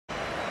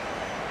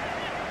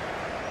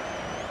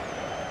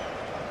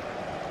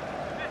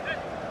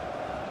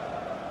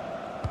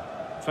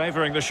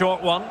Favouring the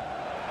short one.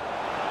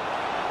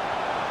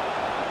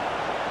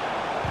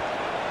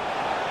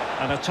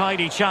 And a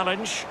tidy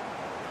challenge.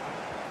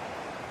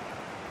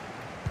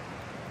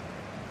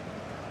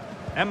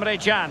 Emre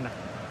Can.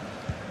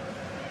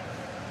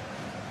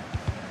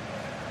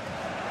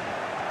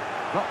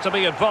 Not to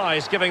be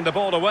advised giving the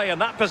ball away in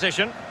that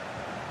position.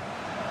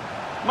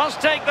 Must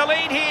take the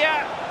lead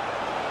here.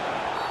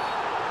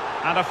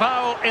 And a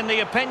foul in the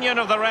opinion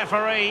of the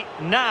referee.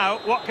 Now,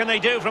 what can they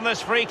do from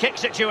this free kick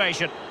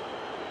situation?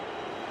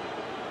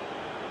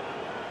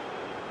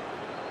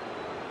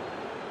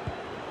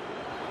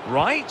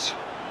 Right.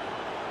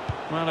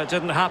 Well, it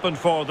didn't happen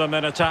for them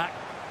in attack.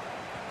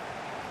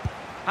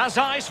 Has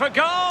eyes for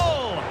goal!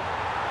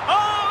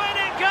 Oh, and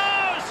it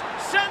goes!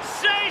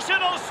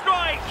 Sensational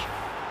strike!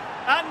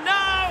 And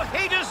now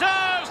he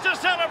deserves to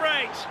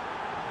celebrate!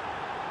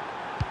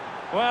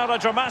 Well, a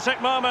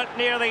dramatic moment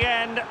near the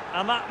end,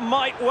 and that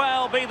might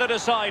well be the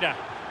decider.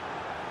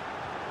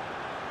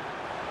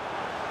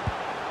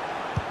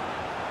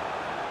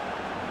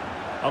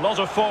 A lot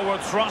of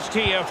forward thrust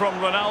here from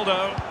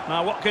Ronaldo.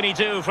 Now, what can he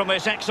do from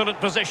this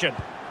excellent position?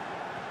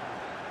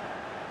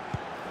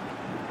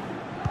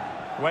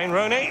 Wayne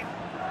Rooney.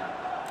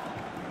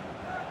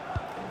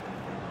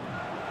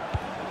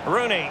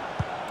 Rooney.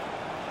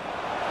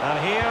 And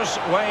here's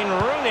Wayne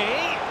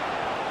Rooney.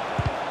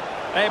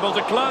 Able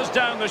to close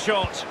down the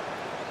shot.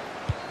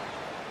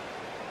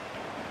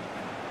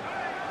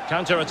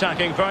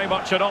 Counter-attacking, very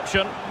much an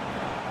option.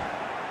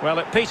 Well,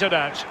 it petered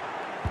out.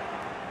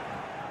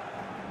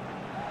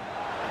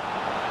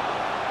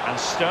 And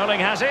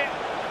Sterling has it.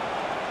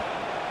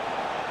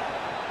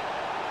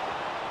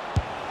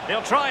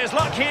 He'll try his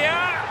luck here.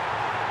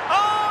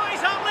 Oh,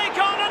 he's only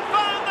gone and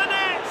found the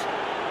net.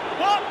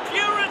 What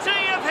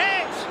purity of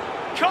hit.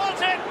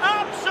 Caught it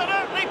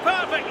absolutely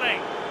perfectly.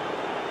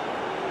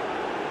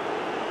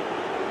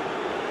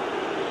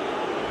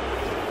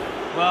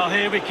 Well,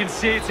 here we can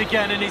see it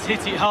again, and he's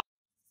hit it hard.